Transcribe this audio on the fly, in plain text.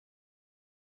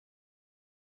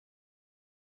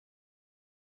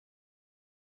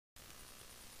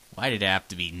Why did it have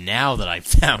to be now that I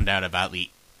found out about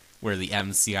where the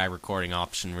MCI recording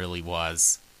option really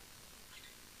was?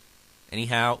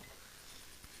 Anyhow,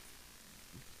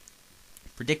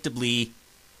 predictably,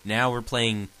 now we're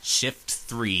playing Shift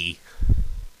 3.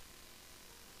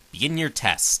 Begin your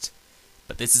test.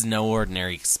 But this is no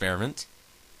ordinary experiment.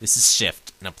 This is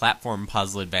Shift in a platform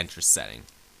puzzle adventure setting.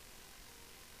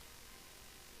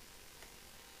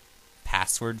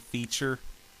 Password feature.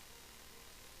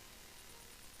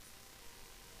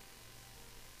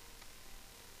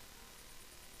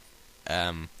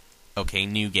 Okay,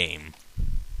 new game.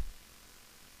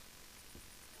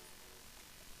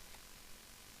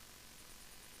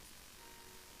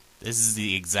 This is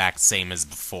the exact same as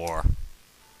before.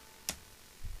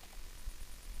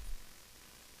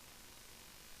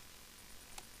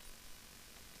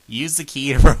 Use the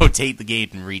key to rotate the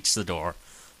gate and reach the door.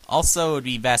 Also, it would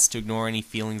be best to ignore any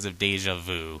feelings of deja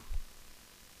vu.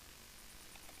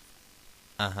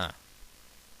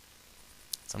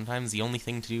 Sometimes the only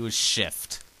thing to do is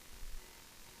shift.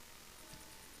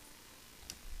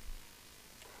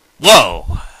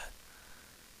 Whoa!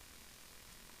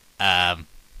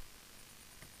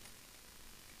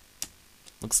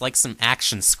 Looks like some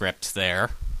action script there.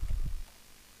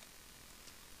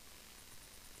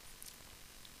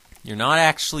 You're not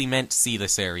actually meant to see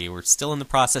this area. We're still in the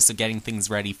process of getting things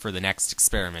ready for the next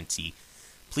experiment.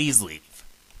 Please leave.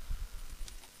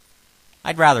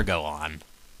 I'd rather go on.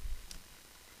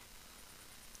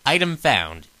 Item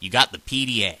found. You got the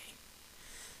PDA.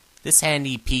 This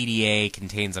handy PDA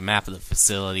contains a map of the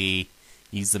facility.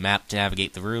 Use the map to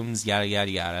navigate the rooms, yada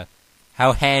yada yada.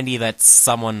 How handy that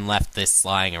someone left this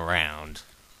lying around.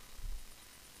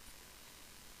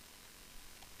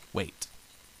 Wait.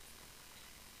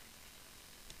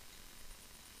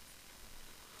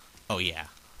 Oh yeah.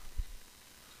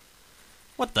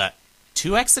 What the?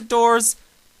 2 exit doors?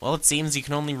 Well, it seems you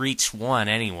can only reach one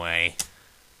anyway.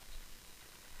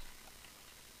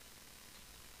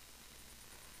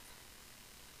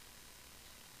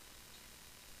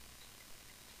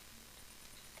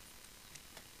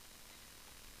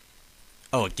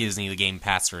 Oh, it gives me the game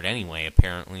password anyway,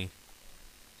 apparently.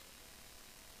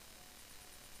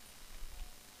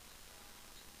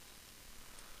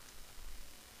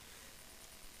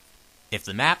 If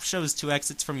the map shows 2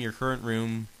 exits from your current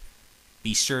room,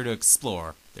 be sure to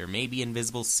explore. There may be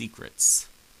invisible secrets.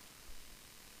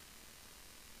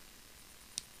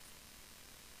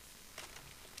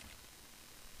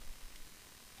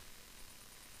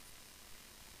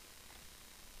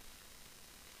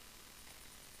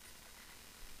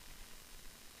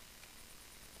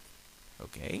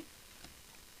 Okay.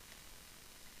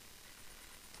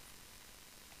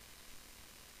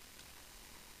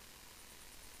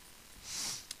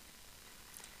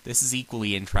 This is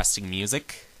equally interesting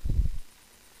music.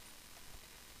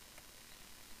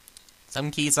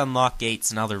 Some keys unlock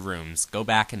gates in other rooms. Go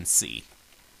back and see.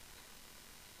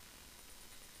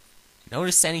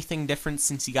 Notice anything different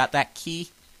since you got that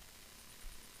key?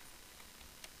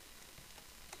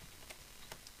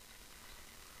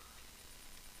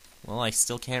 Well, I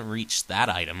still can't reach that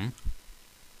item.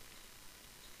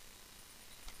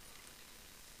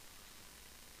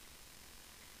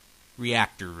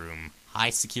 Reactor room.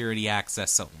 High security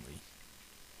access only.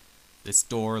 This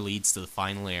door leads to the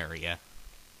final area.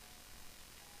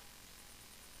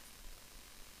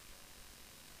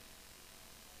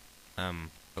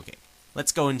 Okay.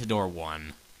 Let's go into door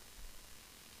 1.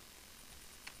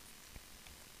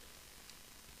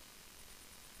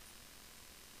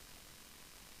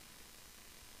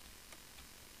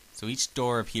 So each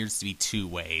door appears to be 2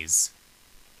 ways.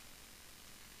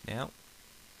 Now,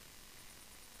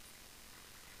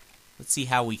 let's see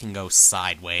how we can go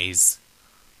sideways.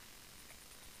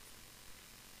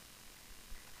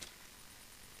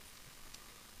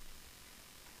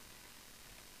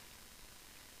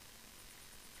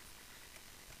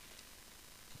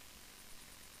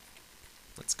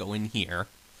 Let's go in here.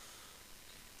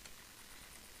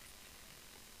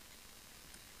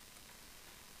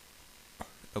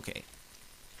 Okay.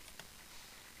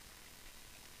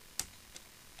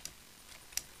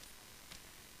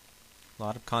 A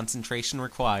lot of concentration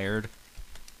required.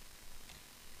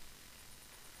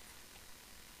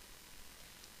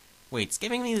 Wait, it's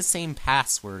giving me the same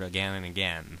password again and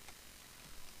again.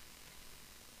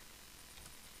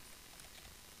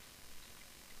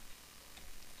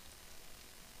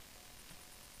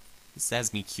 This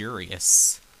has me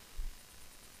curious.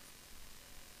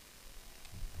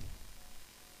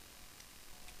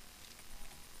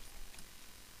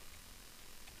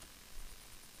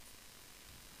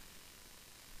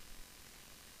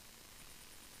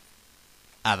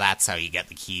 Ah, that's how you get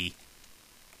the key.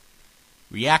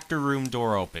 Reactor room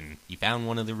door open. You found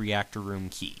one of the reactor room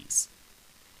keys.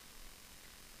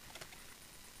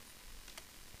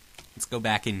 Let's go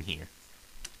back in here.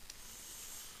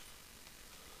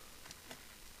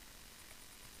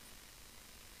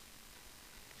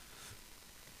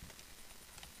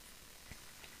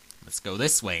 Let's go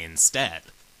this way instead.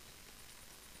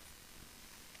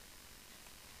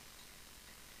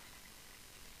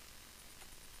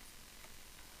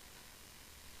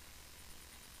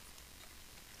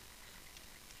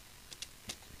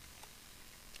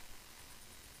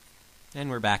 And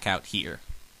we're back out here.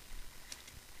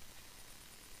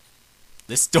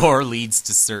 This door leads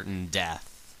to certain death.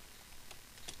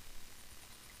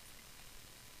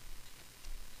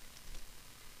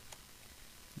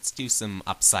 Let's do some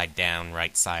upside down,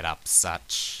 right side up,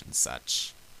 such and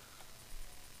such.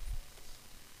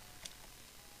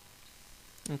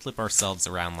 And flip ourselves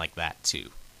around like that, too.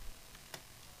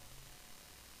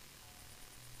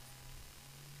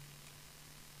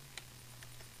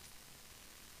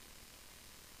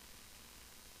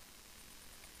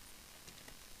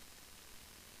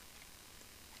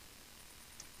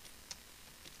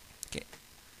 Okay.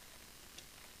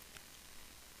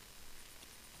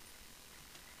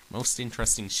 Most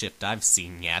interesting shift I've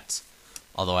seen yet,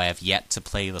 although I have yet to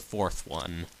play the fourth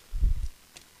one.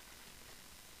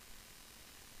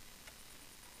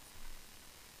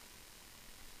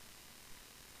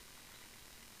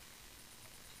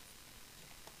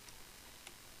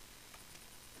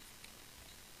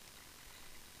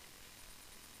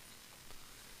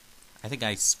 I think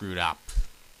I screwed up.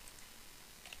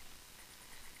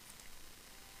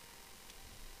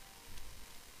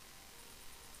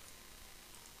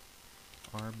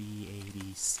 R, B, A,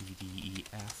 B, C, D, E,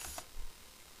 F.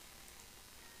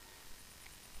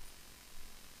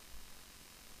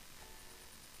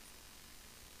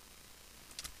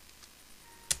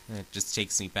 And it just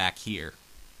takes me back here.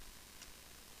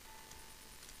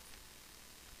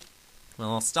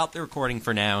 Well, I'll stop the recording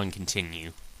for now and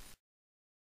continue.